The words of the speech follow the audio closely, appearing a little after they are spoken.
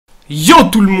Yo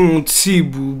tout le monde, c'est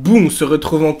BouBou, on se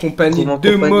retrouve en compagnie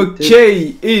de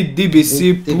Moquet et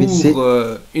DBC pour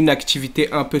une activité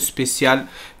un peu spéciale.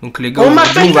 Donc les gars,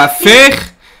 aujourd'hui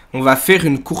on va faire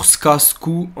une course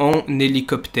casse-cou en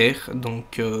hélicoptère.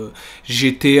 Donc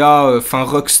GTA, enfin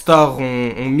Rockstar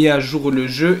ont mis à jour le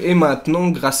jeu et maintenant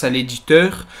grâce à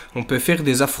l'éditeur, on peut faire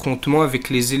des affrontements avec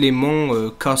les éléments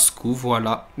casse-cou,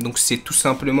 voilà. Donc c'est tout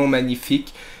simplement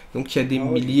magnifique. Donc il y a des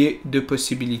milliers de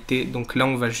possibilités. Donc là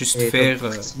on va juste faire...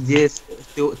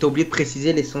 T'as oublié de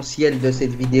préciser l'essentiel de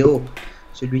cette vidéo.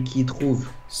 Celui qui trouve.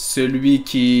 Celui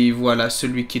qui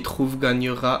trouve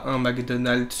gagnera un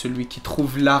McDonald's. Celui qui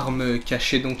trouve l'arme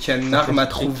cachée. Donc il y a une arme à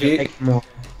trouver.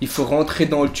 Il faut rentrer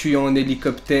dans le tuyau en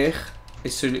hélicoptère.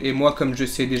 Et moi comme je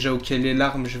sais déjà où quelle est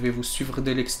l'arme, je vais vous suivre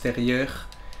de l'extérieur.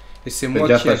 Et c'est moi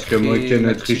qui ai créé Moquet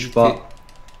ne triche pas.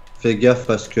 Fais gaffe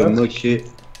parce que Moquet...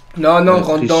 Non,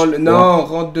 rentre dans le... Non,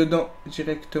 rentre dedans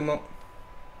directement.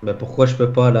 Bah pourquoi je peux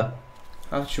pas là?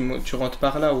 Ah, tu rentres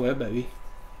par là? Ouais, bah oui.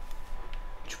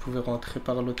 Tu pouvais rentrer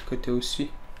par l'autre côté aussi.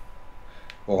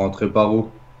 Pour rentrer par où?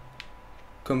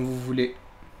 Comme vous voulez.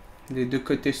 Les deux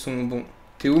côtés sont bons.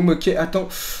 T'es où, Moquet? Attends.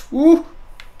 Ouh!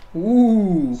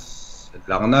 C'est de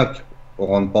l'arnaque. On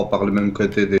rentre pas par le même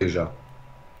côté déjà.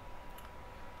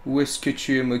 Où est-ce que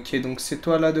tu es, Moquet? Donc c'est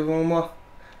toi là devant moi?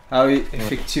 Ah oui,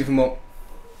 effectivement.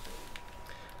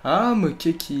 Ah,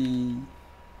 Moquet qui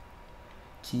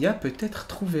a peut-être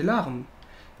trouvé l'arme.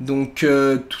 Donc,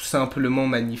 tout simplement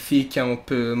magnifique. Hein, on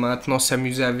peut maintenant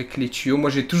s'amuser avec les tuyaux. Moi,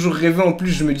 j'ai toujours rêvé, en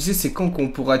plus, je me disais, c'est quand qu'on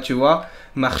pourra, tu vois,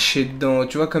 marcher dedans.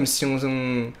 Tu vois, comme si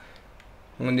on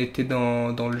était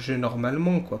dans le jeu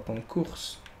normalement, quoi, pas en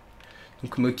course.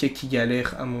 Donc, Moquet qui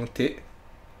galère à monter.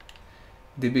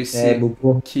 DBC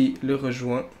qui le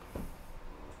rejoint.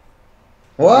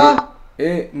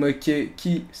 Et Moquet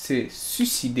qui s'est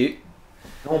suicidé.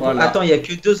 Voilà. Attends, il n'y a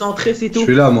que 2 entrées, c'est tout? Je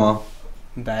suis là, moi.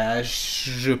 Bah,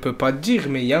 je peux pas te dire,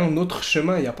 mais il y a un autre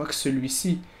chemin, il n'y a pas que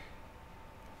celui-ci.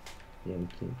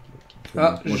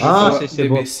 Ah, je vois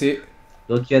DBC.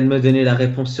 Bon. Donc, il vient de me donner la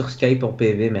réponse sur Skype en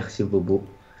PV, merci Bobo.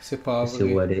 C'est pas vrai.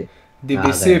 Où aller.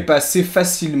 DBC est passé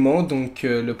facilement, donc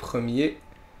le premier.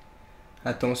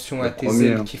 Attention à tes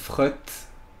ailes qui frottent.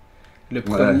 Le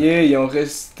premier, il en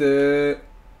reste...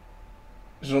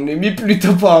 J'en ai mis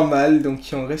plutôt pas mal,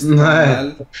 donc il en reste pas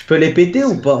mal. Je peux les péter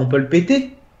ou pas? On peut le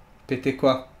péter? Péter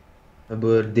quoi? Ah bah,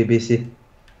 le DBC.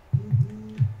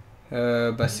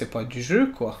 Bah c'est pas du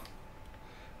jeu quoi.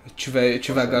 Tu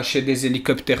vas gâcher des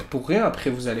hélicoptères pour rien, après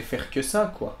vous allez faire que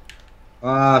ça quoi.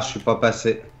 Ah, je suis pas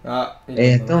passé. Ah,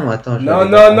 attends. Non,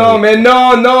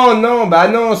 bah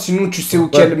non, sinon tu sais où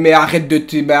quelle... Mais arrête de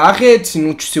te... Bah arrête,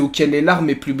 sinon tu sais où quelle est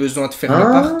l'arme et plus besoin de faire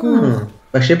le parcours.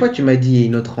 Bah je sais pas, tu m'as dit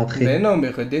une autre entrée. Mais non, mais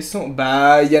redescends.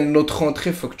 Bah il y a une autre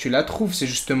entrée, faut que tu la trouves, c'est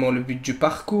justement le but du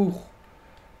parcours.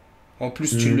 En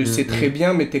plus tu le sais très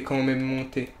bien, mais t'es quand même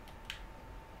monté.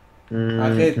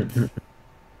 Arrête.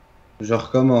 Je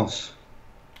recommence.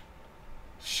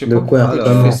 Je sais pas pourquoi tu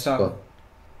fais ça.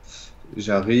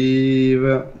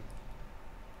 J'arrive.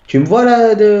 Tu me vois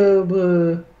là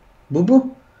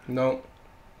Boubou? Non.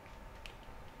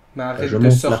 Mais arrête de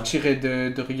sortir et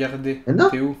de regarder.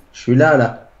 T'es où? Je suis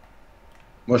là.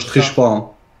 Moi je triche pas, hein.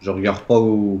 Je regarde pas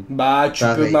où... Bah tu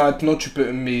peux maintenant, tu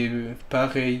peux... Mais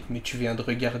pareil, mais tu viens de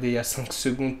regarder il y a 5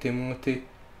 secondes, t'es monté.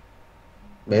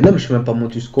 Mais non, mais je suis même pas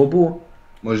monté jusqu'au bout. Hein.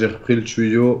 Moi j'ai repris le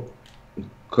tuyau.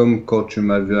 Comme quand tu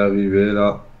m'as vu arriver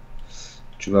là.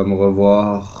 Tu vas me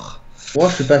revoir. Ouais,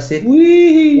 je suis passé.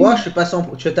 Oui. Ouais, je suis passé en...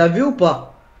 Tu t'as vu ou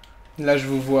pas? Là je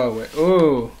vous vois, ouais.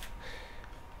 Oh.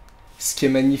 Ce qui est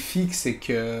magnifique, c'est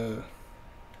que...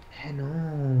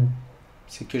 non.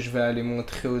 C'est que je vais aller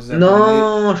montrer aux abonnés...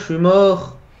 Non, je suis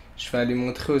mort. Je vais aller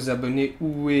montrer aux abonnés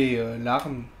où est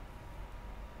l'arme.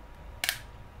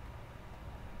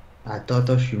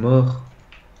 Attends, je suis mort.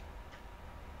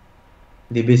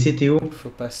 DBC, t'es où? Il faut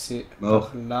passer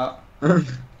par là.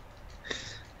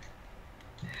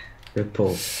 Le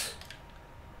pauvre.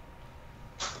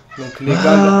 Donc les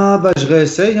gars... bah je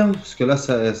réessaye, hein, parce que là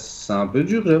c'est un peu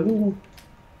dur, j'avoue.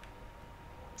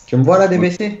 Tu me vois là,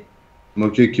 DBC?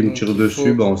 Moquet qui me tire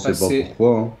dessus, bah on sait pas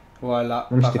pourquoi. Hein. Voilà,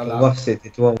 c'était pour voir si c'était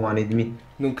toi ou un ennemi.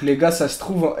 Donc les gars, ça se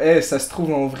trouve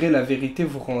en vrai, la vérité,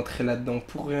 vous rentrez là-dedans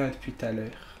pour rien depuis tout à l'heure.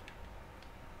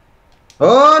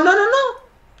 Oh non.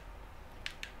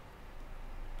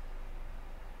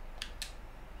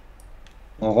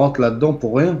 On rentre là-dedans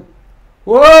pour rien.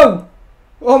 Wow!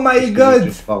 Oh my god!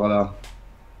 Par là.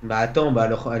 Bah attends, bah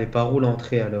alors elle est par où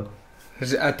l'entrée alors?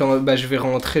 Attends, bah je vais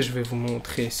rentrer, je vais vous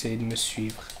montrer, essayez de me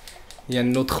suivre. Il y a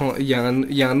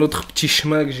un autre petit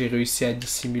chemin que j'ai réussi à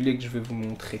dissimuler que je vais vous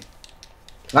montrer.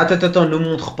 Attends, ne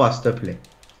montre pas s'il te plaît.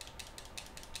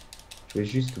 Je vais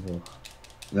juste voir.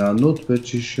 Il y a un autre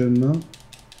petit chemin.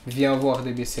 Viens voir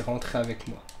DBC, rentrer avec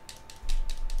moi.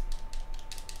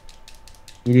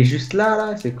 Il est juste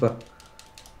là, c'est quoi?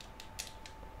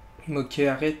 Ok,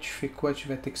 arrête, tu fais quoi? Tu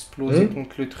vas t'exploser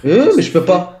contre le truc. Mais je peux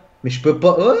pas. Mais je peux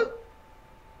pas.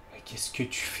 Mais qu'est-ce que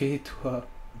tu fais, toi?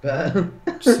 Bah...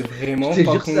 Tu sais vraiment Je te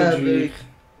pas jure ça, conduire. mec.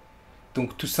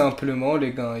 Donc tout simplement,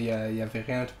 les gars, il y avait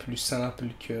rien de plus simple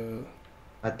que...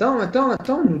 Attends,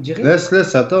 on nous dit rien.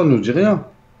 Laisse, attends, on nous dit rien.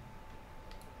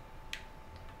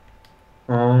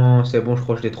 Oh, c'est bon, je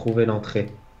crois que je l'ai trouvé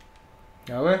l'entrée.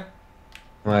 Ah ouais?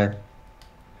 Ouais,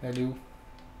 Elle est où?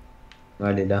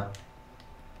 elle est là.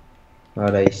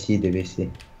 Voilà, ici, DBC.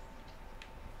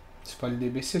 C'est pas le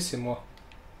DBC, c'est moi.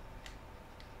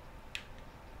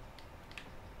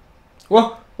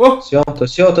 Oh! Oh!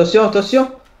 Attention.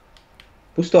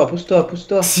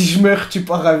 Pousse-toi. Si je meurs, tu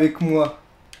pars avec moi.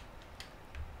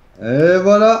 Et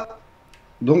voilà.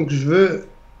 Donc je veux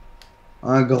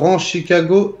un grand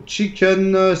Chicago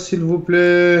Chicken, s'il vous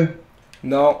plaît.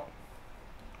 Non.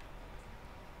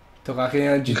 T'auras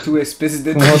rien du tout, espèce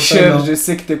de Comment ça, tricheur. non? Je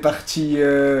sais que t'es parti...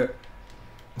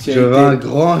 Je veux un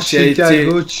grand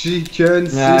Chicago Chicken,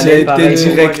 s'il Tu as vous été plaît.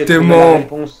 directement.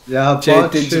 Y a Tu as pas,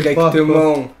 été je sais pas quoi.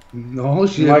 directement. Non,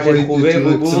 j'y ai Moi, pas j'ai été trouvé,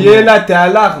 directement. Tu es là, t'es à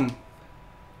l'arme.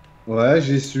 Ouais,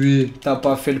 j'y suis. T'as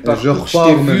pas fait le Et je parcours, je repars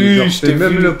t'ai même, vu, je je t'ai refais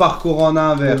même vu. le parcours en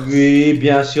inverse. Oui,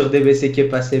 bien sûr, DBC qui est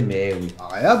passé, mais oui.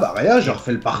 Bah rien, je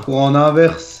refais le parcours en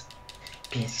inverse.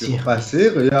 Bien Je suis repassé,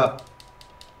 regarde.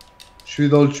 Je suis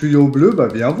dans le tuyau bleu, bah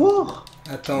viens voir.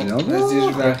 Attends, Viens vas-y,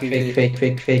 voir. je vais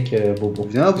arriver. Fake, Bobo.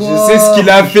 Viens Je voir. sais ce qu'il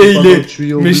a Je suis fait, pas il dans le est...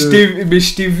 tuyau Mais je bleu.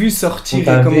 t'ai vu sortir On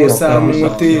t'a et vu, commencer on à t'a vu,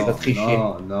 monter. ça triché.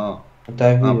 Non. On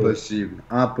t'a vu. Impossible.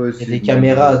 Il y a Impossible. des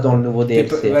caméras dans le nouveau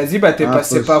DLC. Vas-y, bah t'es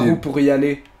passé par où Impossible. pour y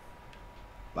aller?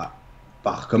 Bah,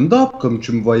 pars comme d'hab, comme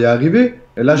tu me voyais arriver.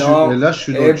 Et là, Non. je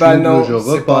suis dans Eh le bah tuyau bleu, non, je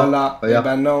c'est pas repars. là. Eh Regarde.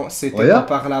 bah non, c'était pas Regarde.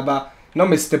 par là-bas. Non,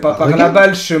 mais c'était pas Bah, par regarde. là-bas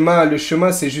le chemin. Le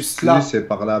chemin, c'est juste Si, là. c'est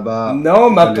par là-bas. Non,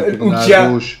 Il ma... fallait Où tourner qu'il y à a...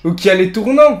 gauche. Où qu'il y a les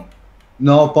tournants?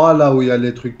 Non, pas là où il y a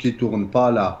les trucs qui tournent,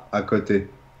 pas là, à côté.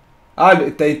 Ah,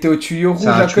 t'as été au tuyau C'est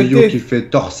rouge un à tuyau côté. qui fait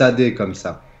torsader comme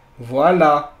ça.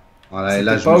 Voilà. Voilà, et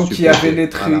là, C'était je pas me où suis qu'il y avait pété. les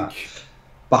Voilà. trucs.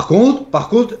 Par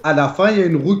contre, à la fin, il y a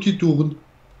une roue qui tourne.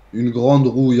 Une grande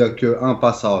roue, il n'y a qu'un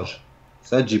passage.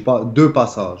 Ça, je dis pas deux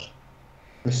passages.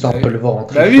 Ça, on peut le voir en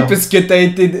Bah oui, parce que t'as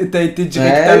été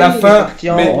direct à la fin.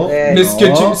 Mais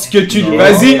ce que tu... non.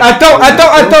 Vas-y,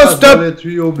 attends, stop. Les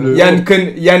tuyaux bleus.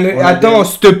 Attends,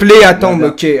 s'il te plaît, attends, Bien,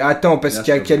 ok, attends, parce bien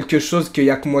qu'il y a sûr. quelque chose qu'il y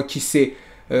a que moi qui sais.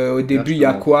 Au début, il y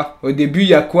a sûr. quoi? Au début, il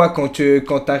y a quoi quand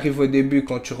t'arrives au début,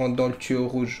 quand tu rentres dans le tuyau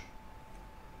rouge?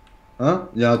 Hein?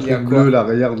 Il y a un Il y a truc quoi? bleu là,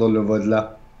 regarde dans le vote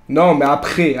là. Non, mais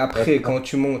après, quand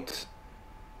tu montes.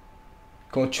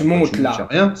 Quand tu montes Tu là. sais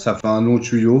rien, ça fait un long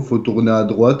tuyau, faut tourner à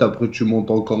droite, après tu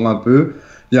montes encore un peu.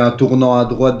 Il y a un tournant à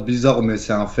droite bizarre, mais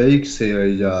c'est un fake,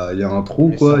 il y a un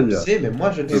trou quoi. Je il y a- sais, mais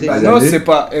moi je ne Eh sais bah y non, aller. c'est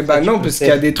pas. Eh bah Ça, tu non, peux parce qu'il y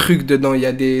a faire. des trucs dedans, il y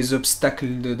a des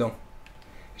obstacles dedans.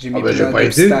 J'ai mis bah, j'ai plein pas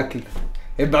été. d'obstacles.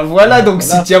 Et bah voilà, donc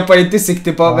Voilà. si tu as pas été, c'est que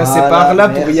t'es pas passé Voilà, par là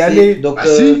pour y merci. aller. Donc, Ah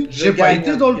si, je j'ai pas gagne,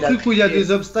 été dans le il a truc où il y a triché.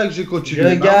 des obstacles, j'ai continué Je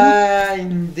ma route.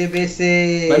 gagne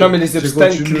DBC. Bah non, mais les J'ai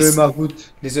obstacles, continué ma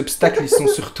route. les obstacles, ils sont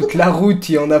sur toute la route,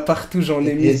 il y en a partout, j'en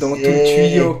ai mis dans tout le Essai.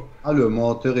 tuyau. Ah le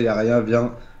menteur, il y a rien,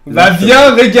 viens. Bah Là,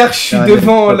 viens, regarde, je suis Il y a un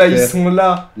devant, là, ils hélicoptère. sont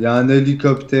là. Il y a un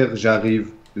hélicoptère, j'arrive.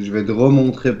 Je vais te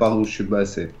remontrer par où je suis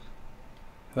passé.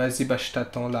 Vas-y, bah je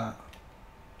t'attends là.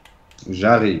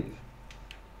 J'arrive.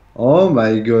 Oh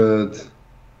my god.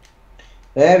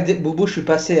 Boubou, je suis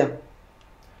passé. Hein.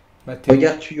 Bah, t'es où?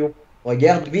 Regarde tuyau.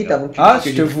 Regarde vite avant que tu Ah,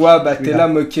 dises je que te j'ai- vois, bah je suis t'es là,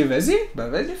 moqué, vas-y,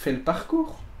 fais le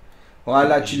parcours.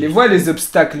 Voilà, tu les vois les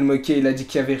obstacles, moqué, il a dit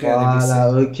qu'il y avait rien à baisser.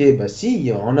 Voilà, ok, bah si, il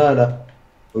y en a là.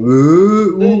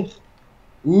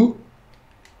 Où?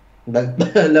 Bah,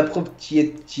 la preuve,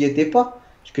 t'y étais pas.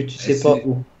 Parce que tu sais si. pas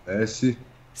où. Eh si.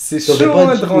 C'est T'aurais chaud,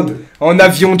 pas hein, dit de rentrer. En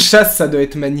avion de chasse, ça doit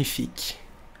être magnifique.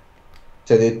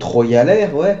 Ça doit être trop y aller,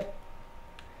 ouais.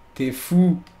 T'es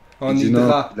fou, en Il dit non,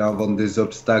 hydra. il invente des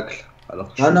obstacles. Alors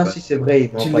que je Ah suis non, pas- si, c'est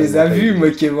vrai. Tu les as vus,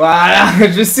 moqué, voilà.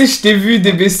 Je sais, je t'ai vu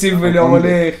des BC voler en Attendez.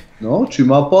 l'air. Non, tu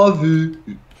m'as pas vu.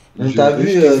 On t'a vu,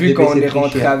 Je t'ai vu des quand on BC est rentré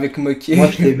trichés. avec moqué. Moi,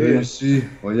 je t'ai vu. Eh si,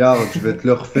 regarde, je vais te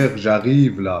le refaire,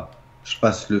 j'arrive là. Je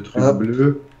passe le truc Hop.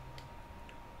 bleu.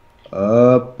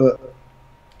 Hop.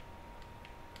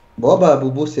 Bon, bah,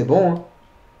 Boubou, c'est bon.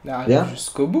 Hein. Arrive Bien.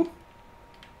 jusqu'au bout.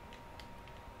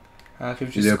 Arrive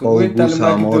Il est jusqu'au pas bout au et t'as bout, le c'est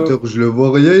un McDo. menteur, je le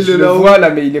vois rien, il Je est le là-haut. vois là,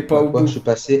 mais il est pas Bah, au quoi, bout. je suis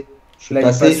passé. Je suis Là, il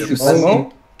passé, passe je suis doucement.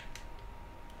 passé.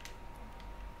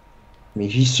 Mais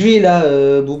j'y suis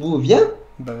là, Boubou, viens.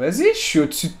 Bah vas-y, je suis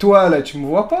au-dessus de toi là, tu me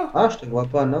vois pas. Ah, je te vois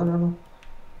pas, non.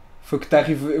 Faut que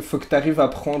t'arrives à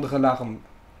prendre l'arme.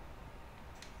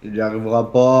 Il n'y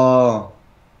arrivera pas.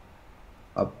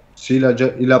 Ah, s'il a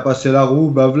déjà, il a passé la roue,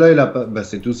 bah voilà, il a pas. Bah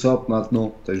c'est tout simple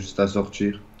maintenant. T'as juste à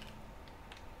sortir.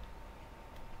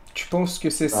 Tu penses que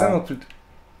c'est simple?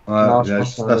 Ouais, Non, il je a pense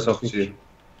juste que c'est un à autre sortir. truc.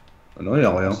 Ah non, il n'y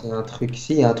a rien. C'est un truc.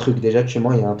 Si, il y a un truc. Déjà,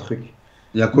 actuellement, il y a un truc.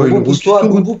 Il y a quoi, Boubou, une roue qui pousse-toi,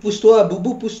 tourne? Boubou, pousse-toi,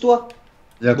 Boubou, pousse-toi.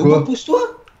 Il y a Boubou, quoi? pousse-toi.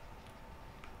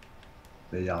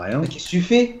 Mais il n'y a rien. Qu'est-ce que tu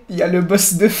fais? Il y a le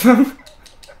boss de fin.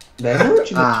 Ben non,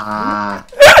 tu l'as. Ah.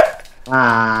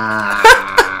 Ah.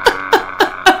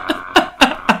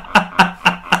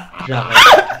 J'arrête.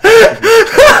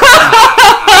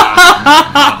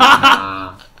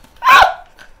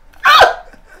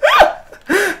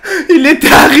 Il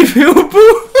était arrivé au bout.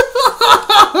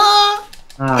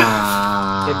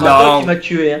 Ah. C'est pas toi Non. qui m'as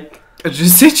tué, hein. Je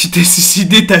sais, tu t'es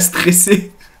suicidé, t'as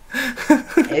stressé.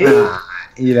 Eh oui.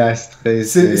 Il a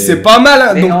stressé. C'est pas mal,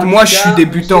 hein. Mais Donc en moi tout je cas, suis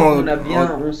débutant.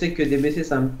 On sait que DBC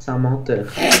c'est un menteur.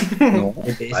 Non.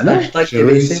 DBC, Ah non, hashtag j'ai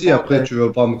DBC, réussi. menteur. Après, tu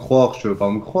veux pas me croire. Tu veux pas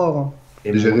me croire. Hein.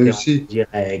 Et J'ai monter en réussi.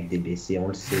 Direct DBC, on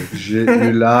le sait. J'ai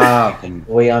eu l'arme.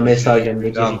 Oui, un message à me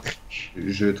L'arme. triche.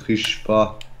 Je triche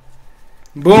pas.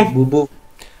 Bon, Bobo.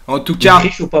 en tout Tu cas,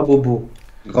 triches ou pas Bobo?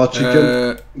 Grand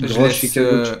chicken. je Grand laisse, chicken,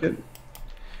 good chicken.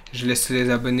 je laisse les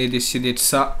abonnés décider de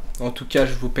ça. En tout cas,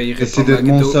 je vous payerai pas Décidez de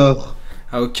mon McDo sort.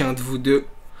 à aucun de vous deux.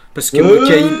 Parce que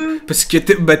Mokai, parce que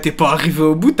t'es pas arrivé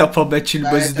au bout, t'as pas battu le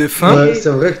boss de fin. Ouais, c'est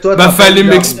vrai que toi. Bah t'as pas fallait eu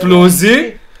l'arme.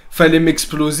 m'exploser. Fallait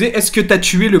m'exploser. Est-ce que t'as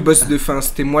tué le boss de fin?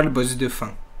 C'était moi le boss de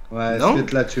fin. Ouais, Non.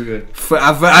 c'est là tu veux.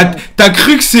 T'as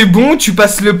cru que c'est bon? Tu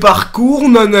passes le parcours,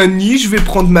 nanani, je vais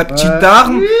prendre ma petite Ouais.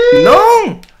 arme.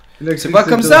 Non! C'est pas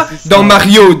comme ça. Dans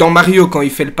Mario, quand il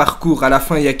fait le parcours, à la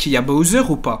fin, il y a qui? Il y a Bowser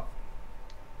ou pas?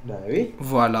 Bah oui.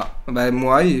 Voilà. Bah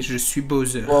moi, je suis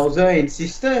Bowser. Bowser et une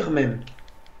sister même.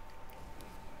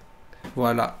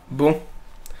 Voilà. Bon.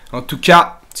 En tout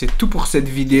cas, c'est tout pour cette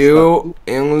vidéo.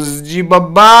 Et on se dit bye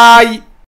bye!